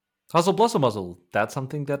Hustle Blustle Muzzle. That's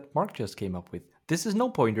something that Mark just came up with. This is No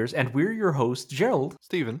Pointers, and we're your hosts, Gerald.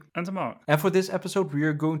 Stephen. And to Mark. And for this episode, we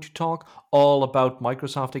are going to talk all about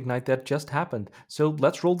Microsoft Ignite that just happened. So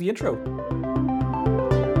let's roll the intro.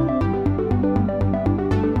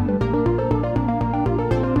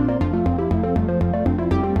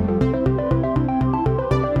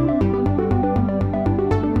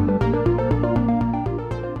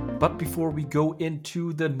 But before we go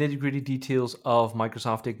into the nitty-gritty details of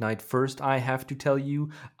Microsoft Ignite, first I have to tell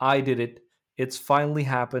you I did it. It's finally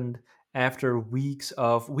happened after weeks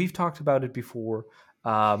of we've talked about it before.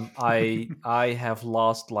 I have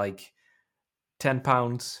lost like 10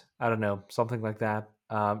 pounds, I don't know, something like that,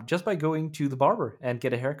 just by going to the barber and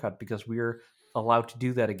get a haircut because we're allowed to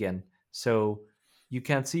do that again. So you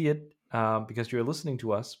can't see it because you're listening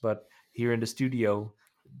to us, but here in the studio,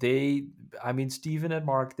 Steven and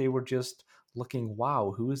Mark, they were just looking,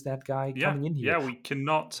 wow, who is that guy Yeah, coming in here? yeah, we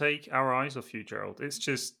cannot take our eyes off you, Gerald. It's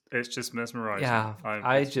just mesmerizing. Yeah,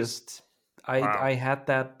 It's just wow. I had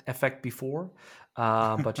that effect before,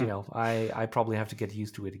 but I probably have to get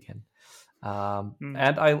used to it again. Mm.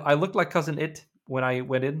 And I looked like Cousin It when I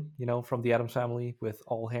went in, from the Adams family with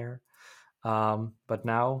all hair. But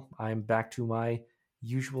now I'm back to my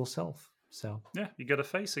usual self. So Yeah, you got a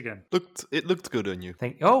face again. It looked good on you.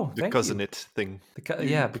 The thank cousin you. it thing.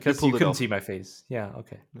 Yeah, You because you pulled it couldn't off. see my face. Yeah,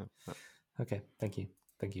 okay. Yeah, yeah. Okay, thank you.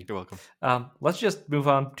 Thank you. You're welcome. Let's just move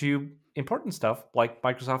on to important stuff like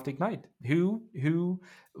Microsoft Ignite. Who?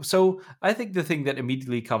 So I think the thing that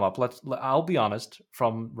immediately come up. I'll be honest.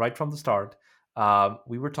 From the start,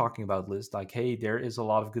 we were talking about Liz. Like, hey, there is a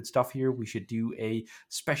lot of good stuff here. We should do a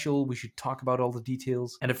special. We should talk about all the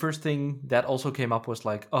details. And the first thing that also came up was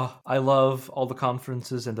like, oh, I love all the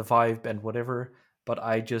conferences and the vibe and whatever. But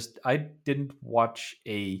I didn't watch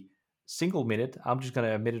a single minute. I'm just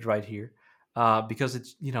gonna admit it right here because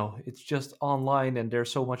it's just online and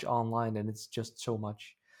there's so much online and it's just so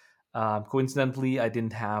much. Coincidentally, I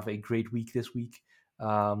didn't have a great week this week,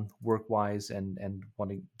 work wise, and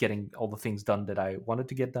getting all the things done that I wanted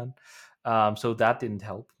to get done. So that didn't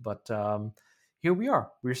help, but here we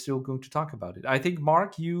are. We're still going to talk about it. I think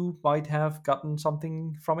Mark, you might have gotten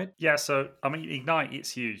something from it. Yeah, so I mean, Ignite, it's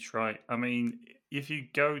huge, right? I mean, if you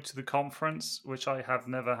go to the conference, which I have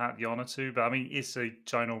never had the honor to, but I mean, it's a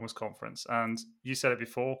ginormous conference. And you said it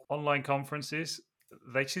before, online conferences,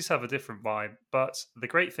 they just have a different vibe. But the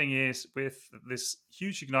great thing is, with this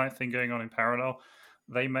huge Ignite thing going on in parallel,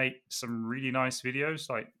 they make some really nice videos,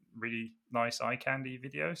 like really nice eye candy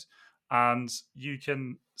videos. And you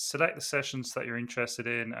can select the sessions that you're interested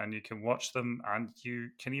in, and you can watch them, and you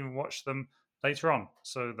can even watch them later on.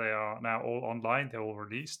 So they are now all online, they're all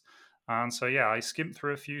released. And so, yeah, I skimmed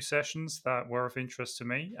through a few sessions that were of interest to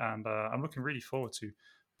me, and I'm looking really forward to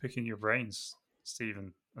picking your brains,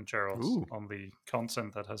 Stephen and Gerald, Ooh, on the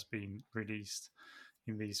content that has been released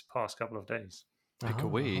in these past couple of days. pick Uh-huh,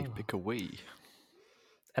 away, uh-huh. pick away.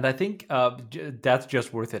 And I think that's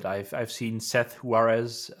just worth it. I've seen Seth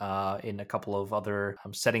Juarez in a couple of other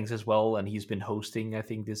settings as well, and he's been hosting. I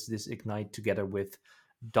think this Ignite together with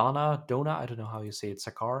Donna. I don't know how you say it,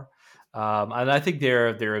 Sakar. And I think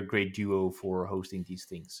they're a great duo for hosting these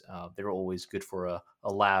things. They're always good for a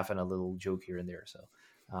laugh and a little joke here and there. So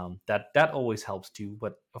that always helps too.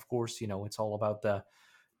 But of course, it's all about the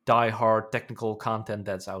die-hard technical content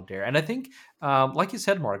that's out there. And I think, like you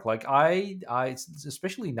said, Mark, like I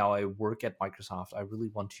especially now I work at Microsoft, I really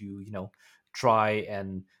want to, try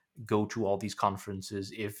and go to all these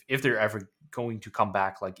conferences if they're ever going to come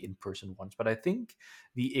back like in person ones. But I think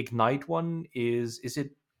the Ignite one is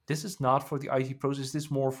it. This is not for the IT pros. Is this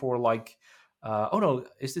more for like? Oh no,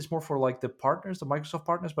 is this more for like the partners, the Microsoft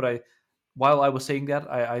partners? But while I was saying that,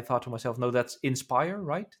 I thought to myself, no, that's Inspire,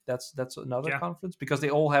 right? That's another Yeah, conference because they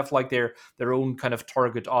all have like their own kind of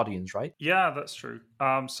target audience, right? yeah, that's true.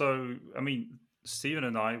 So, I mean, Stephen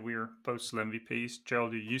and I, we're both still MVPs.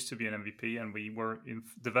 Gerald, you used to be an MVP, and we were in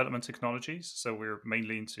development technologies. So we're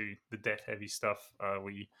mainly into the dev heavy stuff.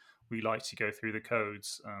 We like to go through the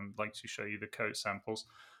codes and like to show you the code samples.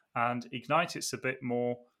 And Ignite, it's a bit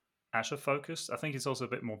more Azure focused. I think it's also a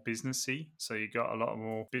bit more businessy. So you got a lot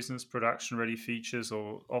more business production ready features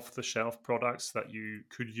or off the shelf products that you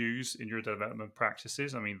could use in your development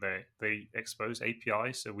practices. I mean, they expose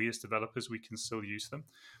APIs, so we as developers we can still use them.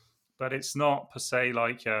 But it's not per se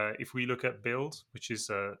like if we look at Build, which is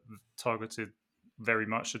targeted very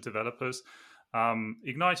much at developers.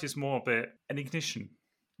 Ignite is more a bit an ignition,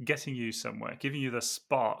 getting you somewhere, giving you the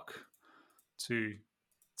spark to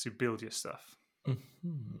build your stuff.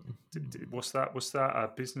 Was that a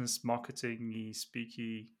business marketing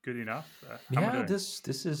speaky good enough? How am I doing?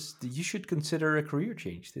 This is, you should consider a career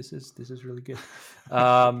change. This is really good.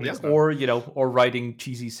 Please don't. Or or writing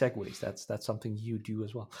cheesy segues. That's something you do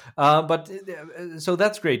as well. But so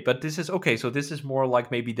that's great. But this is okay. So this is more like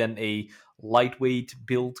maybe then a lightweight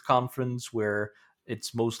build conference where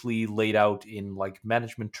it's mostly laid out in like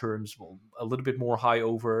management terms, well, a little bit more high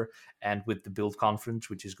over, and with the build conference,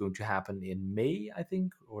 which is going to happen in May, I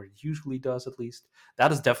think, or it usually does at least.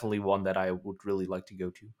 That is definitely one that I would really like to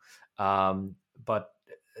go to. But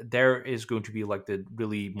there is going to be like the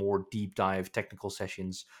really more deep dive technical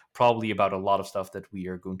sessions, probably about a lot of stuff that we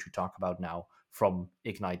are going to talk about now from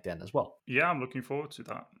Ignite then as well. Yeah, I'm looking forward to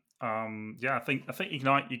that. I think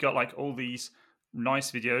Ignite, you got like all these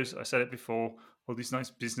nice videos. I said it before, all these nice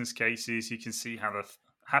business cases. You can see how the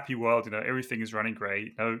happy world, everything is running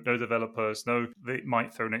great. No developers. No, they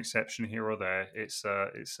might throw an exception here or there. It's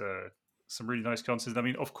some really nice content. I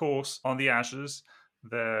mean, of course, on the Azures,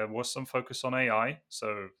 there was some focus on AI,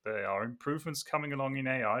 so there are improvements coming along in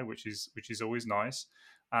AI, which is always nice.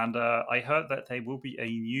 And I heard that there will be a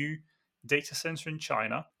new data center in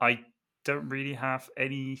China. I don't really have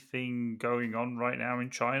anything going on right now in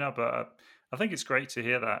China, but I think it's great to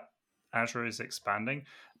hear that Azure is expanding.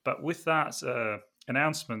 But with that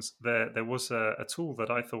announcement, there was a tool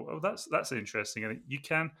that I thought, oh, that's interesting.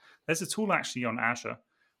 And there's a tool actually on Azure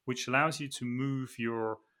which allows you to move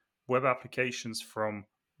your web applications from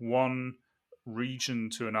one region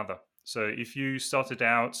to another. So if you started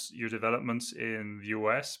out your development in the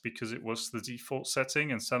US because it was the default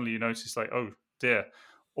setting, and suddenly you notice like, oh dear,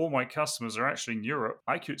 all my customers are actually in Europe,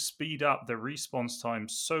 I could speed up the response time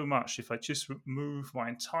so much if I just move my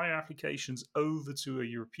entire applications over to a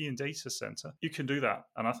European data center. You can do that,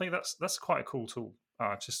 and I think that's quite a cool tool.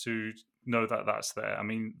 Just to know that that's there. I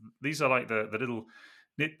mean, these are like the little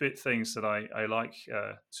nitbit things that I like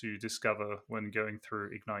to discover when going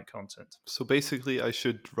through Ignite content. So basically, I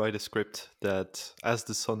should write a script that, as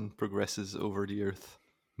the sun progresses over the earth,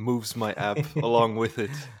 moves my app along with it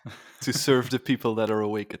to serve the people that are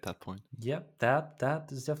awake at that point. Yep, that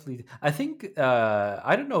is definitely. I think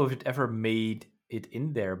I don't know if it ever made it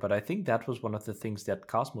in there, but I think that was one of the things that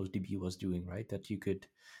Cosmos DB was doing, right? That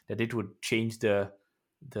it would change the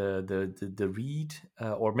read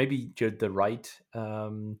or maybe just the write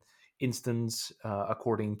instance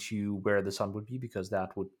according to where the sun would be, because that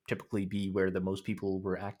would typically be where the most people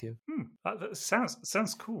were active. That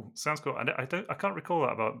sounds cool. Sounds cool. I can't recall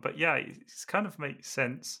that but yeah, it's kind of makes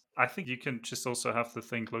sense. I think you can just also have the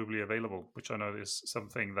thing globally available, which I know is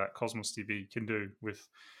something that Cosmos DB can do with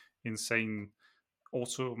insane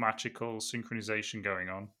automatical synchronization going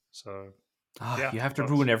on. So you have to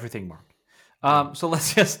ruin everything, Mark. So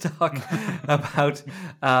let's just talk about.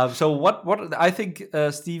 So what I think,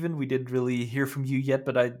 Stephen, we didn't really hear from you yet,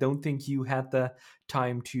 but I don't think you had the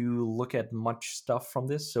time to look at much stuff from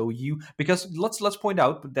this. So because let's point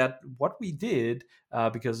out that what we did,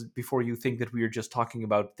 because before you think that we are just talking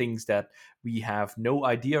about things that we have no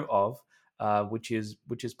idea of. Which is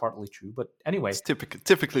partly true, but anyway, it's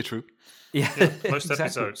typically true. Yeah, most exactly.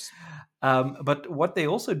 Episodes. But what they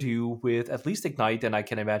also do with at least Ignite, and I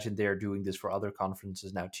can imagine they're doing this for other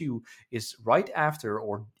conferences now too, is right after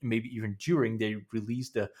or maybe even during they release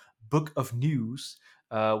the book of news,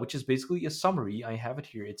 which is basically a summary. I have it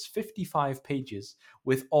here. It's 55 pages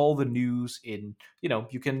with all the news in.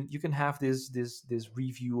 You can have this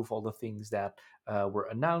review of all the things that were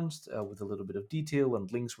announced with a little bit of detail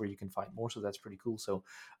and links where you can find more. So that's pretty cool. So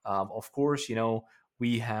of course,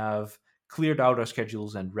 we have cleared out our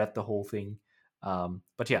schedules and read the whole thing.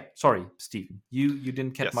 But yeah, sorry, Stephen, you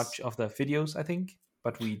didn't get much of the videos, I think,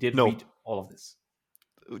 but we did read all of this.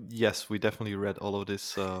 Yes, we definitely read all of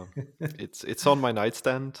this. It's on my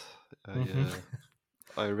nightstand.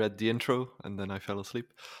 I read the intro and then I fell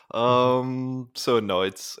asleep. So no,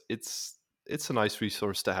 it's a nice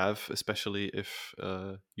resource to have, especially if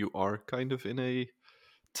you are kind of in a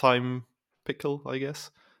time pickle, I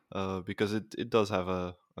guess, because it does have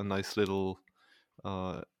a nice little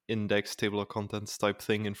index table of contents type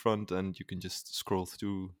thing in front, and you can just scroll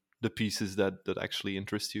through the pieces that actually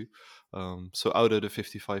interest you. So out of the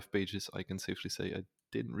 55 pages, I can safely say I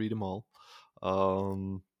didn't read them all.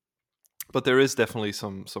 But there is definitely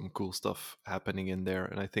some cool stuff happening in there,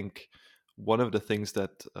 and I think one of the things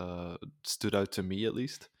that stood out to me, at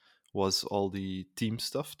least, was all the team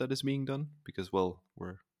stuff that is being done, because, well,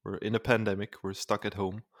 we're in a pandemic, we're stuck at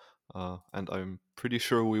home, and I'm pretty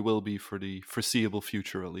sure we will be for the foreseeable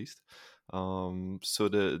future, at least. So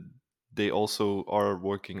they also are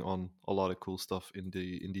working on a lot of cool stuff in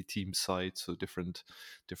the team side. So different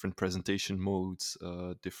presentation modes,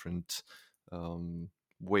 different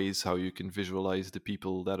ways how you can visualize the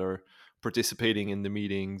people that are participating in the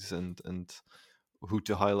meetings, and who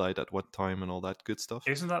to highlight at what time and all that good stuff.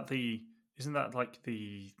 Isn't that like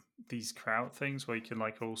these crowd things where you can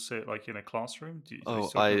like all sit like in a classroom? Are you Oh,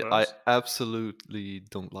 talking about I those? absolutely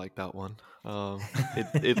don't like that one.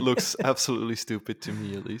 It looks absolutely stupid to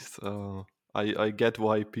me, at least. I get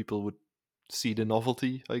why people would see the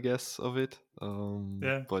novelty, I guess, of it.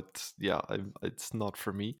 Yeah. But yeah, it's not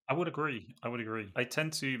for me. I would agree. I would agree. I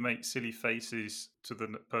tend to make silly faces to the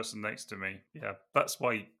person next to me. Yeah, that's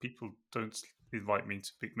why people don't invite me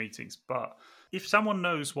to big meetings. But if someone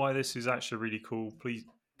knows why this is actually really cool, please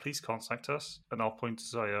contact us, and I'll point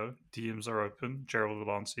to IO. DMs are open. Gerald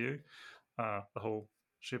will answer you. The whole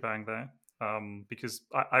shebang there. Because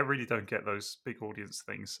I really don't get those big audience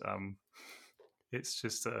things. It's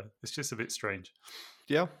just a bit strange.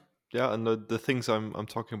 Yeah, yeah, and the things I'm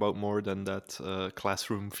talking about more than that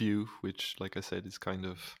classroom view, which, like I said, is kind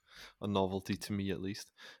of a novelty to me, at least,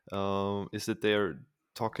 is that they're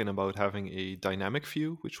talking about having a dynamic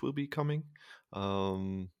view, which will be coming,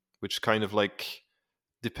 which kind of like,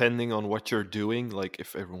 depending on what you're doing, like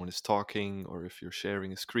if everyone is talking or if you're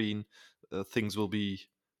sharing a screen, things will be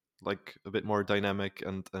like a bit more dynamic,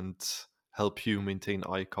 and help you maintain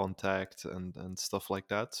eye contact and stuff like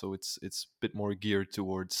that. So it's a bit more geared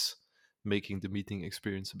towards making the meeting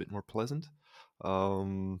experience a bit more pleasant.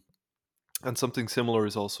 Um, and something similar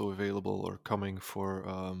is also available or coming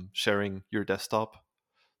for sharing your desktop.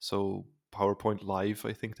 So PowerPoint Live,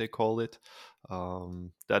 I think they call it.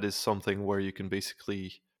 That is something where you can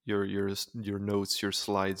basically your notes, your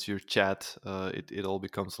slides, your chat. It all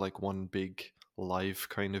becomes like one big live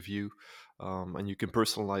kind of view, and you can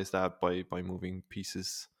personalize that by moving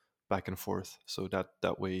pieces back and forth. So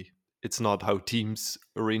that way, it's not how Teams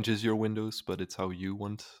arranges your windows, but it's how you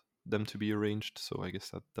want them to be arranged. So I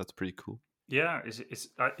guess that's pretty cool. Yeah,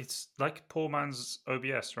 it's like poor man's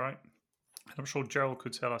OBS, right? And I'm sure Gerald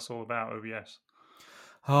could tell us all about OBS.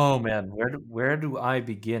 Oh man, where do I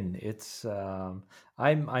begin? It's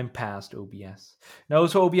I'm past OBS. No,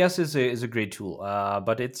 so OBS is a great tool,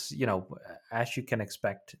 but it's, as you can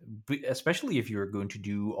expect, especially if you're going to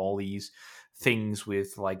do all these things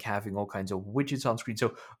with like having all kinds of widgets on screen.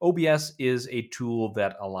 So OBS is a tool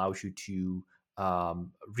that allows you to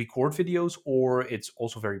record videos, or it's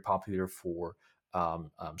also very popular for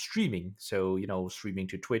streaming. So streaming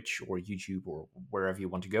to Twitch or YouTube or wherever you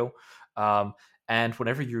want to go. Um, and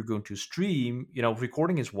whenever you're going to stream,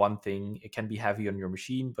 recording is one thing. It can be heavy on your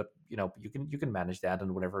machine, but you can manage that.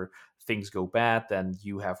 And whenever things go bad, then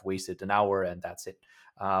you have wasted an hour, and that's it.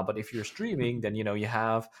 But if you're streaming, then you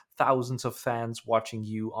have thousands of fans watching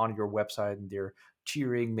you on your website, and they're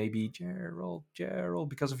cheering, maybe Gerald, Gerald,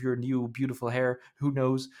 because of your new beautiful hair. Who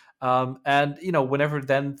knows? And whenever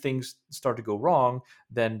then things start to go wrong,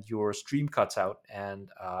 then your stream cuts out, and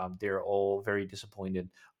they're all very disappointed,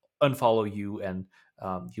 unfollow you, and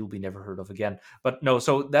you'll be never heard of again. But no,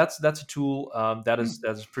 so that's a tool that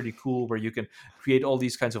is pretty cool, where you can create all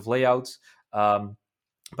these kinds of layouts. Um,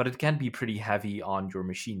 but it can be pretty heavy on your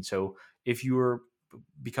machine. So if you're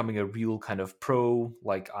becoming a real kind of pro,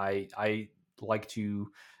 like I like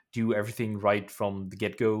to do everything right from the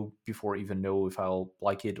get-go before I even know if I'll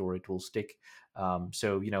like it or it will stick.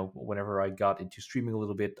 So whenever I got into streaming a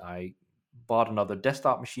little bit, I bought another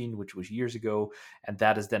desktop machine, which was years ago, and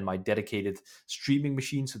that is then my dedicated streaming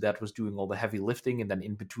machine. So that was doing all the heavy lifting, and then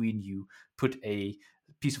in between you put a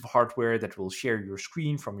piece of hardware that will share your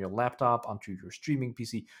screen from your laptop onto your streaming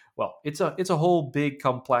PC. Well, it's a whole big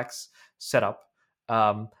complex setup.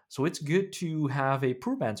 So it's good to have a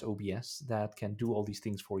poor man's OBS that can do all these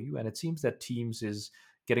things for you. And it seems that Teams is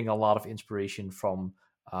getting a lot of inspiration from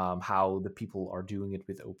how the people are doing it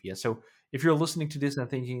with OBS. So if you're listening to this and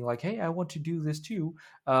thinking like, "Hey, I want to do this too,"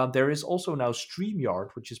 there is also now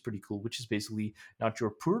StreamYard, which is pretty cool, which is basically not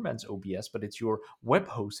your poor man's OBS, but it's your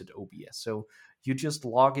web-hosted OBS. So you just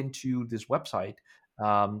log into this website,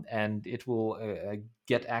 and it will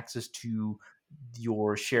get access to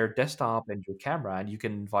your shared desktop and your camera, and you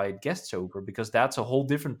can invite guests over, because that's a whole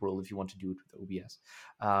different world if you want to do it with OBS,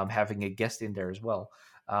 having a guest in there as well.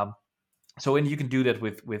 Um, and you can do that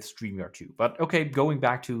with StreamYard too. But okay, going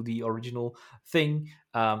back to the original thing,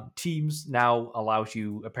 Teams now allows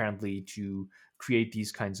you apparently to create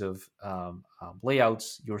these kinds of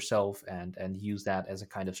layouts yourself, and use that as a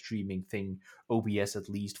kind of streaming thing. OBS, at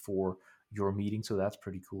least for your meeting, so that's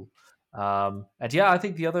pretty cool. And yeah, I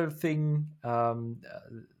think the other thing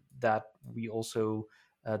that we also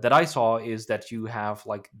that I saw is that you have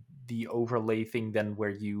like the overlay thing, then where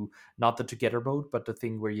you, not the together mode, but the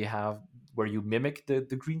thing where you mimic the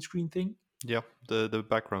green screen thing. Yeah, the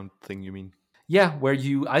background thing you mean? Yeah, where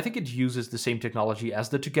you, I think it uses the same technology as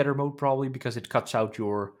the together mode probably, because it cuts out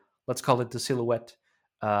your, let's call it the silhouette,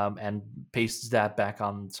 and pastes that back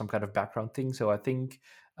on some kind of background thing. So I think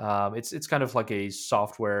it's kind of like a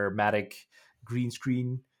software-matic green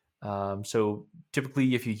screen. So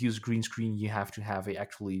typically, if you use green screen, you have to have a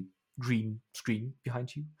actually green screen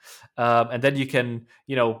behind you, and then you can,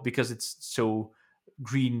 because it's so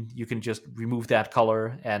green, you can just remove that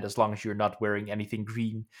color, and as long as you're not wearing anything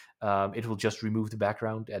green, it will just remove the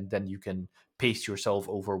background, and then you can paste yourself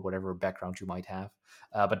over whatever background you might have.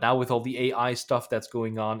 But now with all the AI stuff that's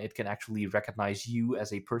going on, it can actually recognize you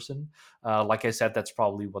as a person. Like I said, that's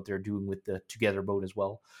probably what they're doing with the together mode as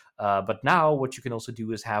well. But now what you can also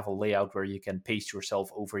do is have a layout where you can paste yourself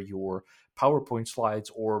over your PowerPoint slides,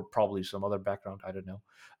 or probably some other background, I don't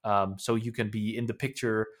know. So you can be in the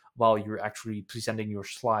picture while you're actually presenting your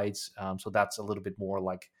slides. So that's a little bit more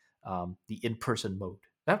like the in-person mode.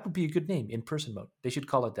 That would be a good name, in-person mode. They should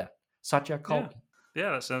call it that. Satya, call Yeah, me.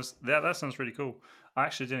 yeah, that sounds really cool. I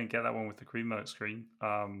actually didn't get that one with the green mode screen.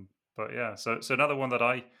 But yeah, so another one that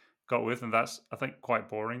I got with, and that's I think quite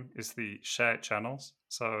boring, is the shared channels.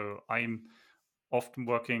 So I'm often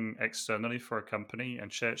working externally for a company,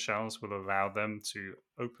 and shared channels will allow them to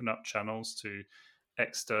open up channels to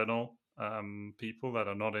external people that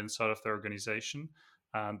are not inside of their organization,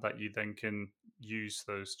 and that you then can use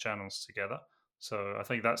those channels together. So I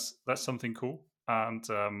think that's something cool, and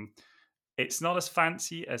it's not as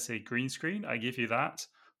fancy as a green screen, I give you that.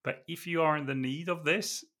 But if you are in the need of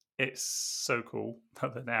this, it's so cool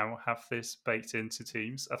that they now have this baked into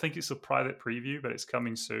Teams. I think it's a private preview, but it's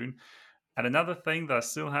coming soon. And another thing that I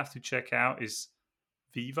still have to check out is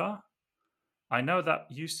Viva. I know that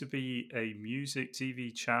used to be a music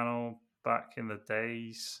TV channel back in the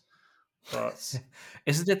days, but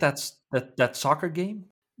Isn't it that soccer game?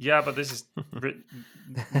 yeah, but this is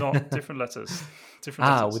not different letters, different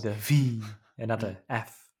Ah, with letters. a V and not V. a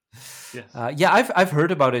F. Yes. Yeah, I've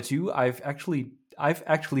heard about it too. I've actually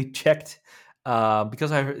checked,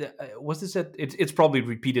 because I heard, was this at it's probably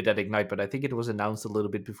repeated at Ignite, but I think it was announced a little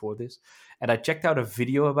bit before this, and I checked out a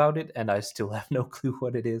video about it, and I still have no clue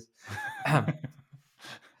what it is.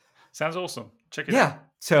 Sounds awesome. Check it out. Yeah,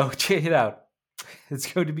 so check it out.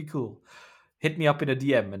 It's going to be cool. Hit me up in a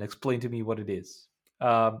DM and explain to me what it is.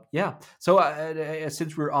 Yeah. So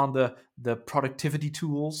since we're on the productivity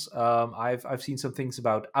tools, I've seen some things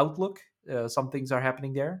about Outlook. Some things are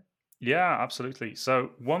happening there. Yeah, absolutely.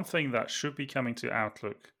 So one thing that should be coming to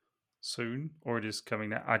Outlook soon, or it is coming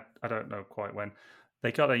now, I don't know quite when.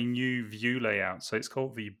 They got a new view layout. So it's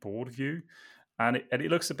called the board view. And it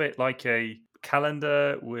looks a bit like a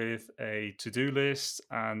calendar with a to-do list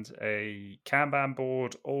and a Kanban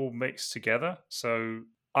board all mixed together. So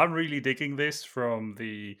I'm really digging this from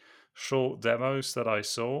the short demos that I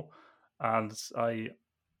saw. And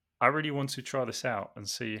I really want to try this out and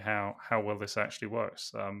see how well this actually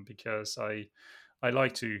works, because I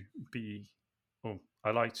like to be, well,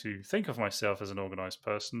 I like to think of myself as an organized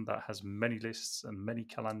person that has many lists and many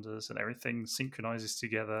calendars, and everything synchronizes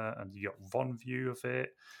together, and you got one view of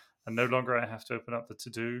it, and no longer I have to open up the to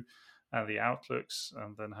do and the outlooks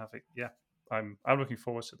and then have it. Yeah, I'm looking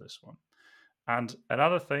forward to this one. And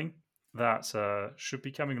another thing that should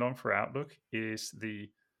be coming along for Outlook is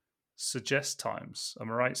the suggest times. Am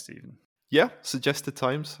I right, Stephen? Yeah, suggested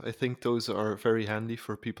times. I think those are very handy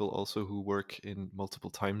for people also who work in multiple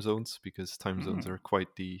time zones, because time zones are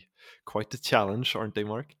quite the challenge, aren't they,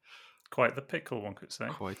 Mark? Quite the pickle, one could say.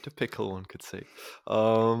 Quite the pickle, one could say.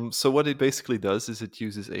 So what it basically does is it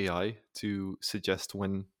uses AI to suggest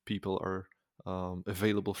when people are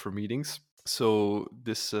available for meetings. So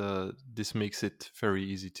this makes it very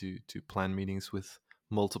easy to plan meetings with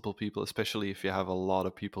multiple people, especially if you have a lot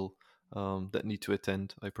of people that need to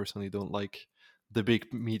attend. I personally don't like the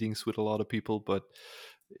big meetings with a lot of people, but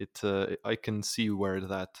I can see where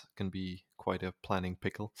that can be quite a planning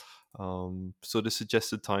pickle. So the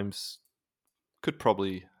suggested times could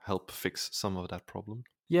probably help fix some of that problem.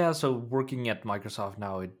 Yeah, so working at Microsoft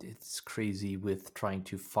now, it's crazy with trying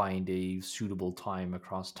to find a suitable time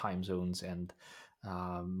across time zones and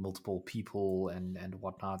multiple people and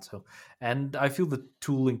whatnot. So, and I feel the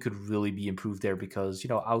tooling could really be improved there, because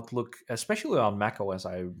Outlook, especially on Mac OS,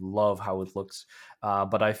 I love how it looks.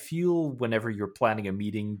 But I feel whenever you're planning a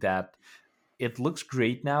meeting that it looks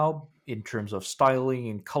great now in terms of styling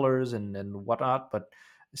and colors and whatnot, but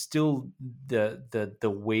still the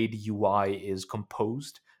way the UI is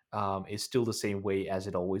composed is still the same way as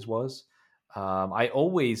it always was. I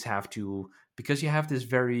always have to, because you have this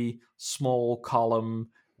very small column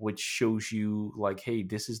which shows you like, hey,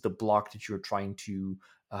 this is the block that you're trying to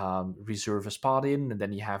reserve a spot in, and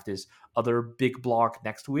then you have this other big block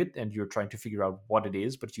next to it, and you're trying to figure out what it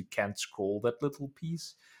is, but you can't scroll that little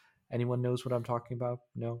piece. Anyone knows what I'm talking about?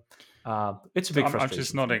 No. It's a big I'm frustration.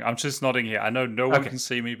 just nodding. I'm just nodding here. I know no one can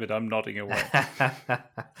see me, but I'm nodding away.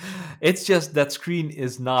 It's just that screen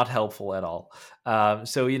is not helpful at all.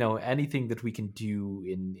 So anything that we can do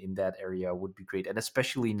in that area would be great, and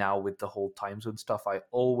especially now with the whole time zone stuff, I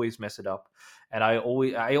always mess it up, and I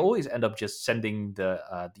always end up just sending the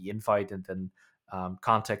invite and then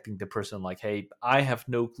contacting the person like, hey, I have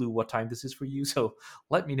no clue what time this is for you, so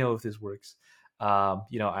let me know if this works.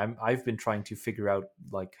 I've been trying to figure out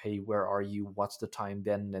like, hey, where are you? What's the time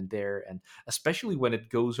then and there? And especially when it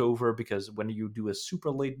goes over, because when you do a super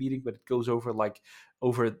late meeting, but it goes over like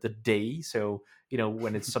over the day. So,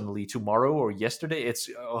 when it's suddenly tomorrow or yesterday, it's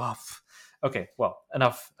okay. Well,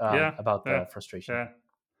 enough about the frustration.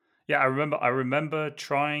 Yeah. I remember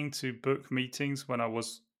trying to book meetings when I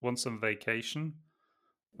was once on vacation,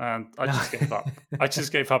 and I just gave up. I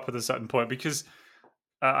just gave up at a certain point because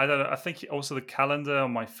I don't know. I think also the calendar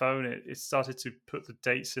on my phone it started to put the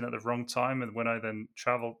dates in at the wrong time, and when I then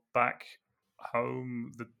traveled back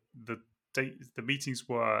home, the meetings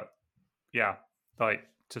were like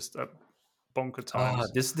just bonker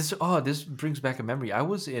times. This brings back a memory. I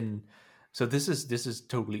was in, so this is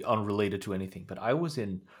totally unrelated to anything, but I was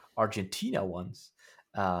in Argentina once,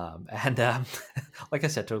 and like I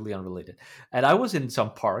said, totally unrelated. And I was in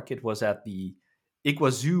some park. It was at the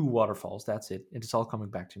Iguazu waterfalls. That's it. It's all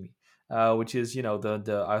coming back to me. Which is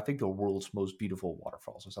the I think the world's most beautiful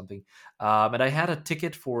waterfalls or something. And I had a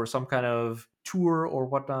ticket for some kind of tour or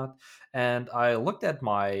whatnot, and I looked at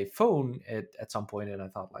my phone at some point, and I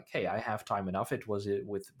thought like, hey, I have time enough. It was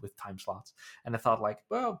with time slots, and I thought like,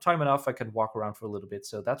 well, time enough. I can walk around for a little bit,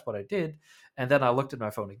 so that's what I did. And then I looked at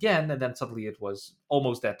my phone again, and then suddenly it was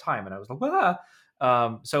almost that time, and I was like, well.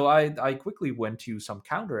 So I quickly went to some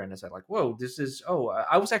counter and I said like, whoa, this is,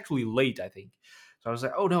 I was actually late, I think. So I was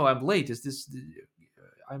like, oh no, I'm late. Is it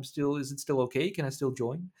still okay? Can I still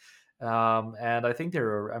join? And I think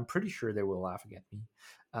I'm pretty sure they were laughing at me.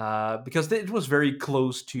 Because it was very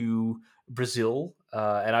close to Brazil.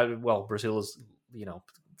 Brazil is,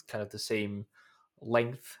 kind of the same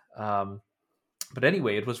length. But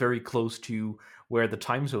anyway, it was very close to where the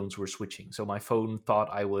time zones were switching. So my phone thought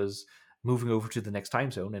I was moving over to the next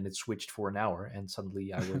time zone, and it switched for an hour, and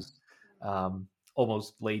suddenly I was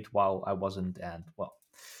almost late while I wasn't. And well,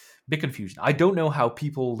 big confusion. I don't know how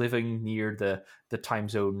people living near the time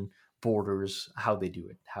zone borders, how they do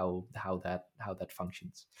it, how that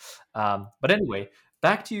functions. But anyway,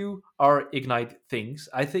 back to our Ignite things.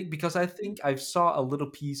 I think I saw a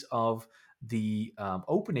little piece of the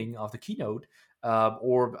opening of the keynote,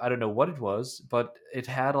 or I don't know what it was, but it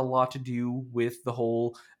had a lot to do with the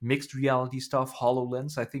whole mixed reality stuff,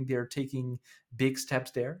 HoloLens. I think they're taking big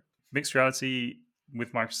steps there. Mixed reality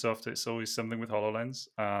with Microsoft, it's always something with HoloLens,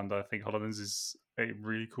 and I think HoloLens is a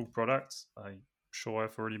really cool product. I'm sure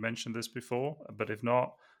I've already mentioned this before, but if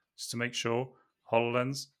not, just to make sure,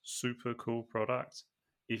 HoloLens, super cool product.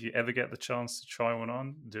 If you ever get the chance to try one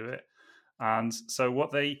on, do it. And so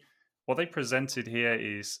what they presented here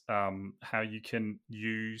is how you can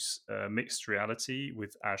use mixed reality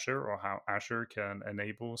with Azure, or how Azure can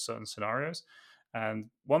enable certain scenarios. And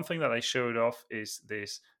one thing that they showed off is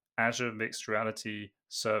this Azure Mixed Reality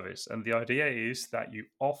service. And the idea is that you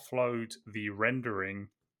offload the rendering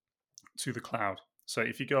to the cloud. So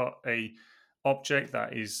if you got a object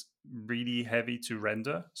that is really heavy to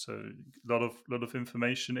render, so a lot of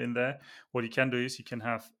information in there, what you can do is you can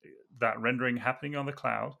have that rendering happening on the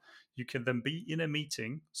cloud. You can then be in a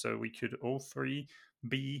meeting. So we could all three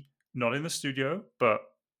be not in the studio, but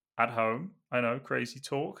at home. I know, crazy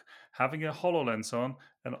talk, having a HoloLens on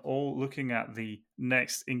and all looking at the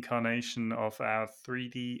next incarnation of our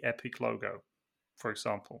 3D Epic logo, for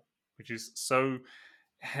example, which is so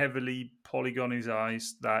heavily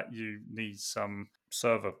polygonized that you need some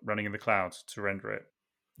server running in the cloud to render it.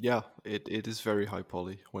 Yeah, it is very high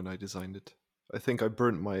poly when I designed it. I think I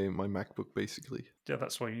burnt my MacBook basically. Yeah,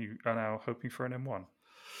 that's why you are now hoping for an M1.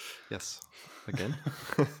 Yes, again.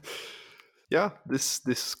 Yeah,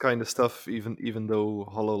 this kind of stuff. Even though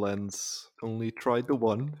HoloLens only tried the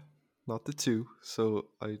one, not the two, so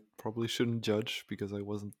I probably shouldn't judge because I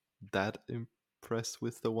wasn't that impressed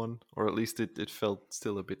with the one, or at least it felt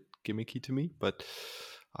still a bit gimmicky to me. But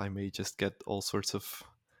I may just get all sorts of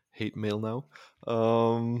hate mail now.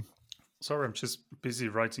 Sorry, I'm just busy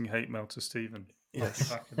writing hate mail to Stephen.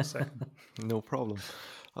 Yes. I'll be back in a second. No problem.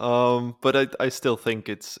 But I still think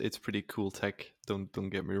it's pretty cool tech. Don't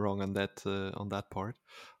get me wrong on that part,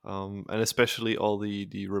 and especially all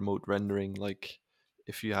the remote rendering. Like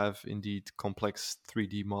if you have indeed complex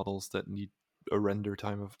 3D models that need a render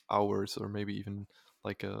time of hours, or maybe even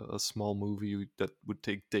like a small movie that would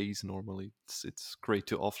take days normally, it's great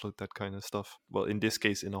to offload that kind of stuff. Well, in this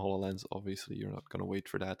case, in a HoloLens, obviously you're not going to wait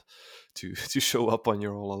for that to to show up on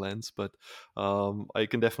your HoloLens, but I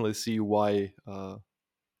can definitely see why.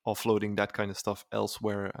 Offloading that kind of stuff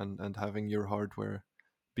elsewhere and having your hardware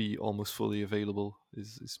be almost fully available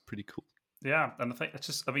is pretty cool. Yeah, and I think it's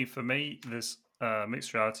just, I mean, for me, this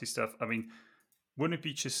mixed reality stuff, I mean, wouldn't it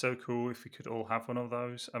be just so cool if we could all have one of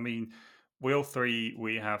those? I mean, we all three,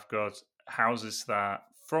 we have got houses that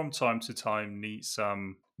from time to time need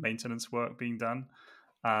some maintenance work being done.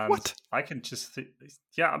 And What? I can just,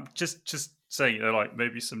 yeah, I'm just saying, like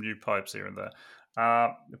maybe some new pipes here and there.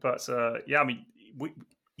 But yeah, I mean,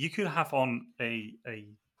 you could have on a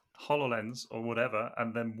HoloLens or whatever,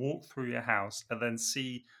 and then walk through your house and then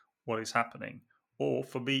see what is happening. Or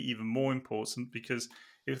for me, even more important, because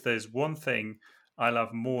if there's one thing I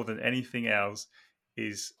love more than anything else,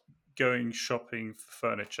 is going shopping for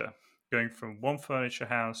furniture, going from one furniture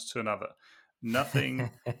house to another. Nothing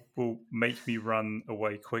will make me run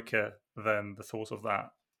away quicker than the thought of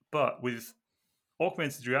that. But with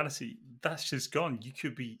augmented reality, that's just gone. You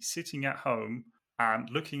could be sitting at home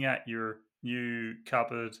and looking at your new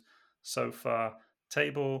cupboard, sofa,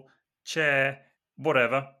 table, chair,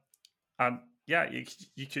 whatever, and yeah,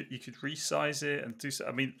 you could resize it and do so.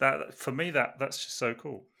 I mean, that for me, that's just so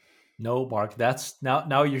cool. No, Mark, that's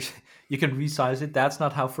now you can resize it. That's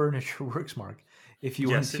not how furniture works, Mark. If you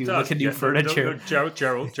want Yes, it to look does. at new Yeah, no, no, no, furniture,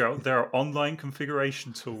 Gerald. There are online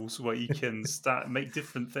configuration tools where you can start make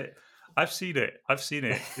different things. I've seen it. I've seen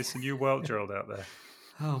it. It's a new world, Gerald, out there.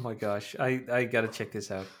 oh my gosh, I gotta check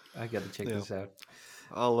this out. I gotta check Yeah, this out.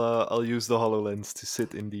 I'll use the HoloLens to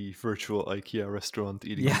sit in the virtual IKEA restaurant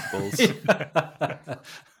eating Yeah. meatballs.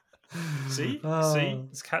 See,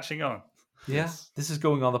 it's catching on. Yeah, Yes. this is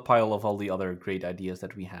going on the pile of all the other great ideas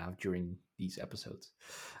that we have during these episodes.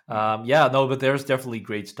 Hmm. Yeah, no, but there's definitely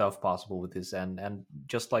great stuff possible with this, and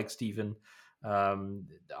just like Steven,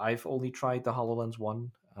 I've only tried the Hololens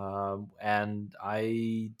one, and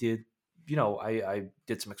I did, I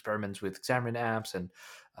did some experiments with Xamarin apps, and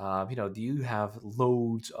do you have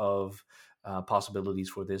loads of possibilities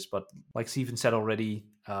for this? But like Steven said already,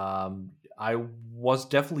 I was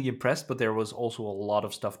definitely impressed, but there was also a lot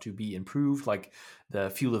of stuff to be improved, like the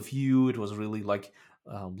field of view. It was really like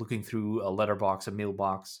looking through a letterbox, a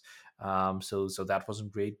mailbox. So that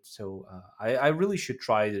wasn't great. So I really should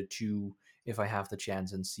try the two if I have the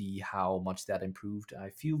chance and see how much that improved. I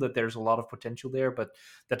feel that there's a lot of potential there, but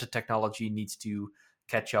that the technology needs to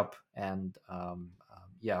catch up and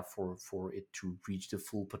yeah, for it to reach the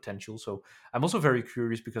full potential. So I'm also very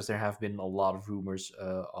curious because there have been a lot of rumors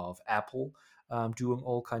of Apple doing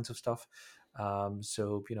all kinds of stuff.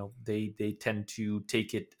 So they tend to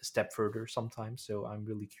take it a step further sometimes. So I'm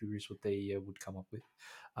really curious what they would come up with.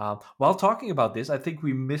 While talking about this, I think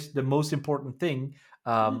we missed the most important thing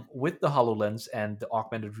with the HoloLens and the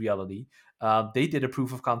augmented reality. They did a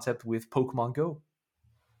proof of concept with Pokemon Go.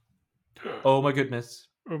 Oh my goodness!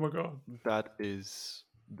 Oh my god. That is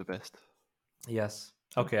the best. Yes.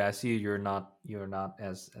 Okay, I see you're not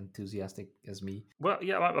as enthusiastic as me. Well,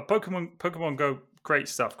 yeah, like Pokemon Go, great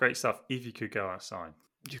stuff, great stuff. If you could go outside.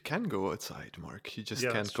 You can go outside, Mark. You just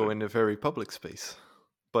Yeah, that's can't go true. in a very public space.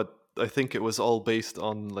 But I think it was all based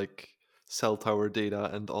on like cell tower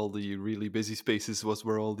data, and all the really busy spaces was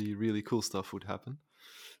where all the really cool stuff would happen.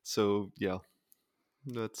 So yeah,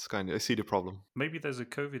 that's kind of, I see the problem. Maybe there's a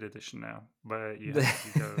COVID edition now where you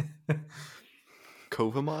go.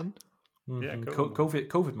 Kovaman? Yeah,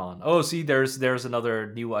 COVID man. Oh, see, there's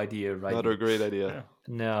another new idea right Another here. great idea. Yeah.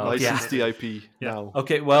 No, yeah. License the IP Yeah. now.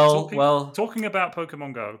 Okay, well, Talking about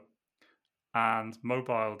Pokemon Go and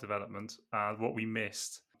mobile development and what we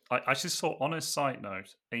missed. I just saw, on a side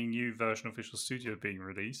note, a new version of Visual Studio being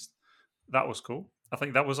released. That was cool. I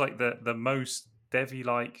think that was like the most devy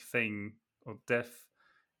like thing, or dev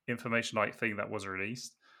information like thing that was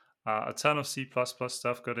released. A ton of C++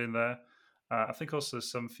 stuff got in there. I think also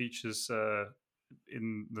some features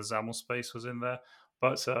in the XAML space was in there.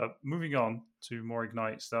 But moving on to more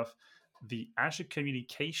Ignite stuff, the Azure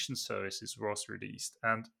Communication Services was released,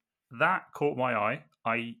 and that caught my eye.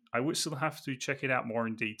 I would still have to check it out more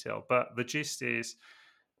in detail, but the gist is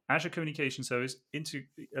Azure Communication Service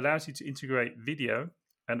allows you to integrate video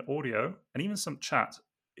and audio and even some chat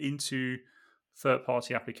into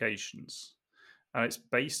third-party applications, and it's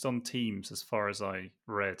based on Teams as far as I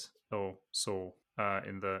read or saw.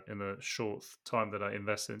 in the short time that I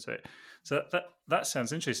invested into it. So that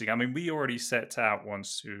sounds interesting. I mean, we already set out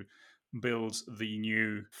once to build the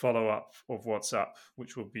new follow up of WhatsApp,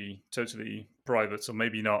 which will be totally private, or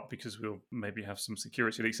maybe not, because we'll maybe have some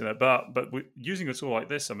security leaks in it. But using a tool like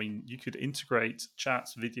this, I mean, you could integrate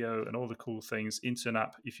chats, video, and all the cool things into an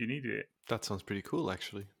app if you needed it. That sounds pretty cool,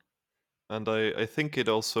 actually. And I think it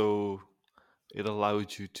also it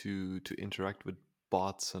allowed you to interact with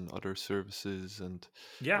bots and other services, and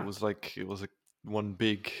Yeah, it was like one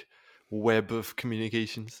big web of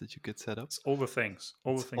communications that you could set up. it's all the things,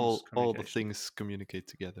 It's all the communication. things communicate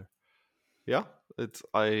together. Yeah, it's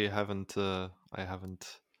I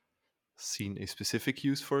haven't seen a specific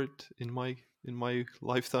use for it in my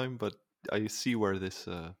lifetime, but I see where this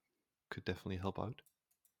could definitely help out,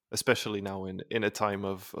 especially now in a time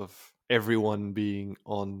of everyone being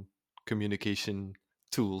on communication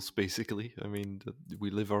tools. Basically, I mean, we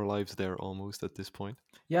live our lives there almost at this point.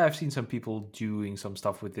 Yeah, I've seen some people doing some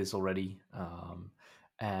stuff with this already.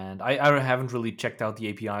 And I haven't really checked out the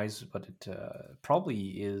APIs, but it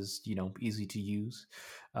probably is, easy to use.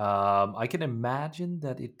 I can imagine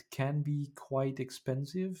that it can be quite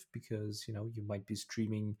expensive because, you might be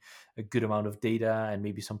streaming a good amount of data and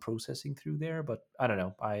maybe some processing through there. But I don't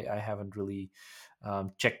know. I haven't really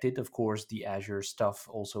checked it. Of course, the Azure stuff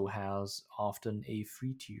also has often a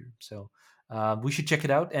free tier. So we should check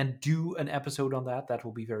it out and do an episode on that. That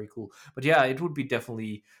will be very cool. But yeah, it would be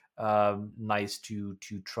definitely nice to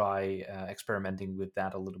try experimenting with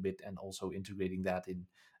that a little bit and also integrating that in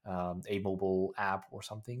a mobile app or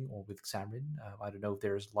something, or with Xamarin. I don't know if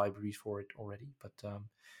there's libraries for it already, but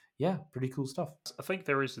yeah, pretty cool stuff. I think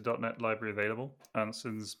there is a .NET library available, and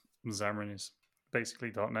since Xamarin is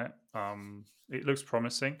basically .NET, it looks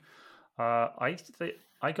promising. I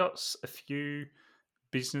got a few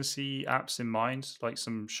businessy apps in mind, like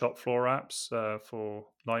some shop floor apps for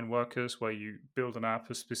line workers, where you build an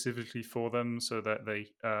app specifically for them so that they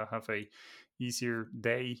have a easier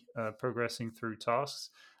day progressing through tasks.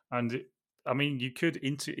 And I mean, you could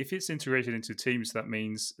if it's integrated into Teams, that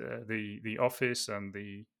means the office and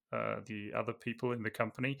the other people in the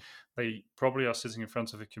company, they probably are sitting in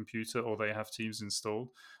front of a computer or they have Teams installed.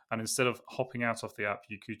 And instead of hopping out of the app,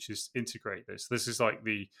 you could just integrate this. This is like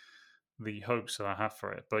the hopes that I have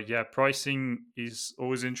for it. But yeah, pricing is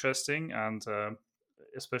always interesting, and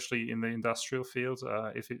especially in the industrial field,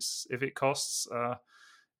 if it costs,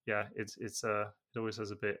 yeah, it always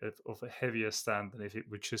has a bit of a heavier stand than if it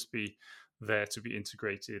would just be there to be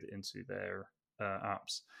integrated into their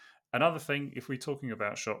apps. Another thing, if we're talking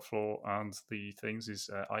about shop floor and the things, is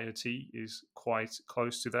IoT is quite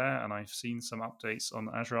close to there, and I've seen some updates on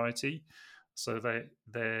Azure IoT. So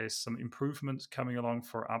there's some improvements coming along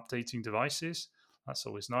for updating devices. That's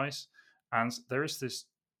always nice. And there is this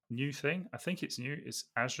new thing. I think it's new. It's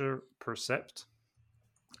Azure Percept.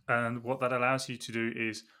 And what that allows you to do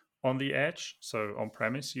is on the edge, so on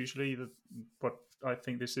premise, usually what I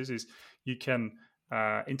think this is you can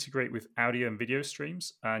integrate with audio and video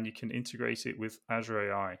streams, and you can integrate it with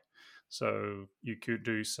Azure AI. So you could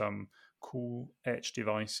do some cool edge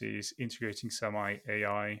devices integrating some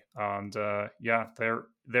AI, and yeah, there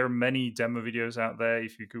are many demo videos out there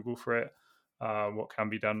if you Google for it. What can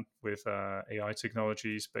be done with AI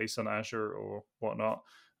technologies based on Azure or whatnot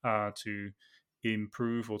to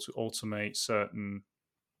improve or to automate certain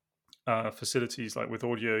facilities. Like with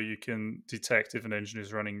audio, you can detect if an engine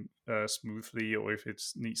is running smoothly or if it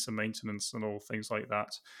needs some maintenance and all things like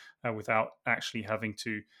that, without actually having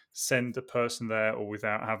to send a person there or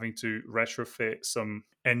without having to retrofit some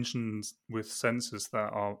engines with sensors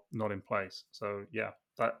that are not in place. So yeah,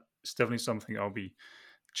 that's definitely something I'll be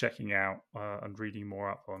checking out and reading more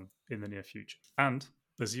up on in the near future. And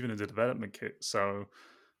there's even a development kit, so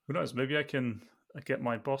who knows? Maybe I can get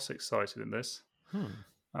my boss excited in this,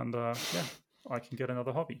 and yeah, I can get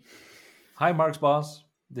another hobby. Hi, Mark's boss.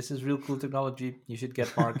 This is real cool technology. You should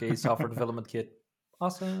get Mark a software development kit.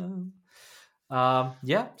 Awesome.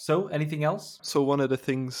 Yeah. So, anything else? So one of the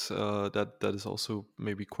things that is also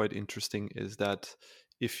maybe quite interesting is that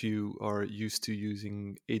if you are used to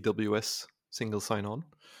using AWS single sign-on,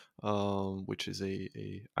 which is a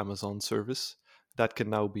Amazon service, that can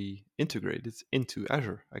now be integrated into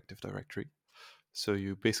Azure Active Directory. So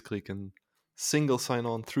you basically can single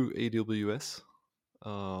sign-on through AWS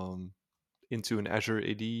into an Azure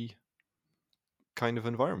AD kind of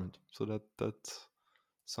environment. So that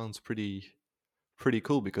sounds pretty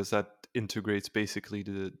cool, because that integrates basically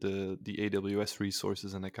the AWS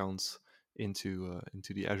resources and accounts into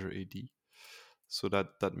the Azure AD. So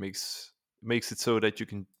that makes it so that you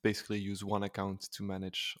can basically use one account to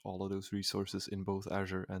manage all of those resources in both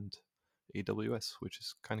Azure and AWS, which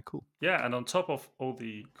is kind of cool. Yeah, and on top of all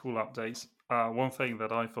the cool updates, one thing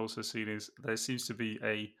that I've also seen is there seems to be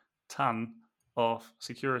a ton of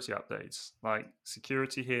security updates, like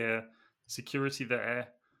security here, security there.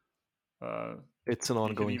 It's an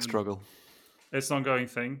ongoing struggle. It's an ongoing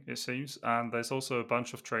thing, it seems, and there's also a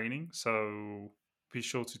bunch of training, so be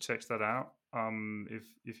sure to check that out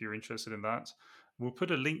if you're interested in that. We'll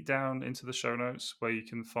put a link down into the show notes where you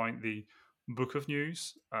can find the book of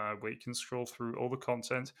news, where you can scroll through all the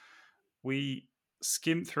content. We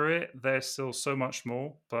skimmed through it. There's still so much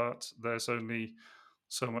more, but there's only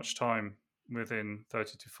so much time within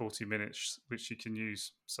 30 to 40 minutes which you can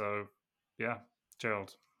use. So, yeah,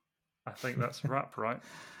 Gerald, I think that's a wrap, right?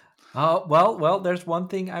 Well, there's one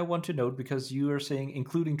thing I want to note because you are saying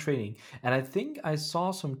including training, and I think I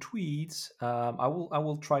saw some tweets. I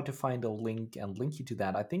will try to find a link and link you to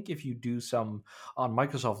that. I think if you do some on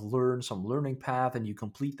Microsoft Learn, some learning path, and you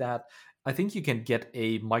complete that, I think you can get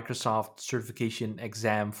a Microsoft certification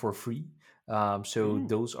exam for free. So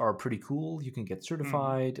those are pretty cool. You can get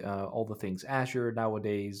certified, all the things Azure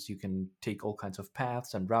nowadays. You can take all kinds of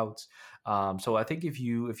paths and routes. So I think if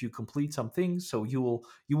you complete some things, so you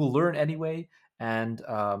will learn anyway, and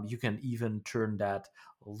you can even turn that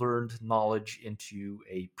learned knowledge into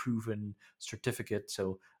a proven certificate.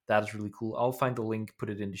 So that is really cool. I'll find the link, put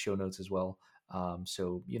it in the show notes as well.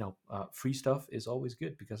 So free stuff is always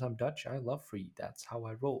good because I'm Dutch. I love free. That's how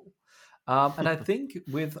I roll. And I think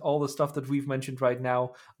with all the stuff that we've mentioned right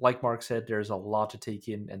now, like Mark said, there's a lot to take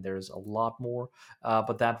in and there's a lot more.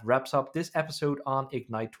 But that wraps up this episode on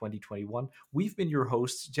Ignite 2021. We've been your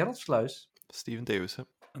hosts, Gerald Sluis, Steven Davis,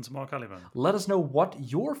 and Mark Alivan. Let us know what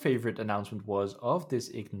your favorite announcement was of this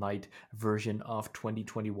Ignite version of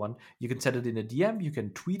 2021. You can send it in a DM. You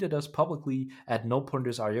can tweet at us publicly at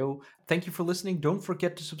NullPointersIO. Thank you for listening. Don't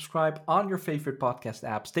forget to subscribe on your favorite podcast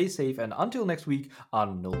app. Stay safe, and until next week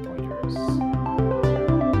on Null Pointers.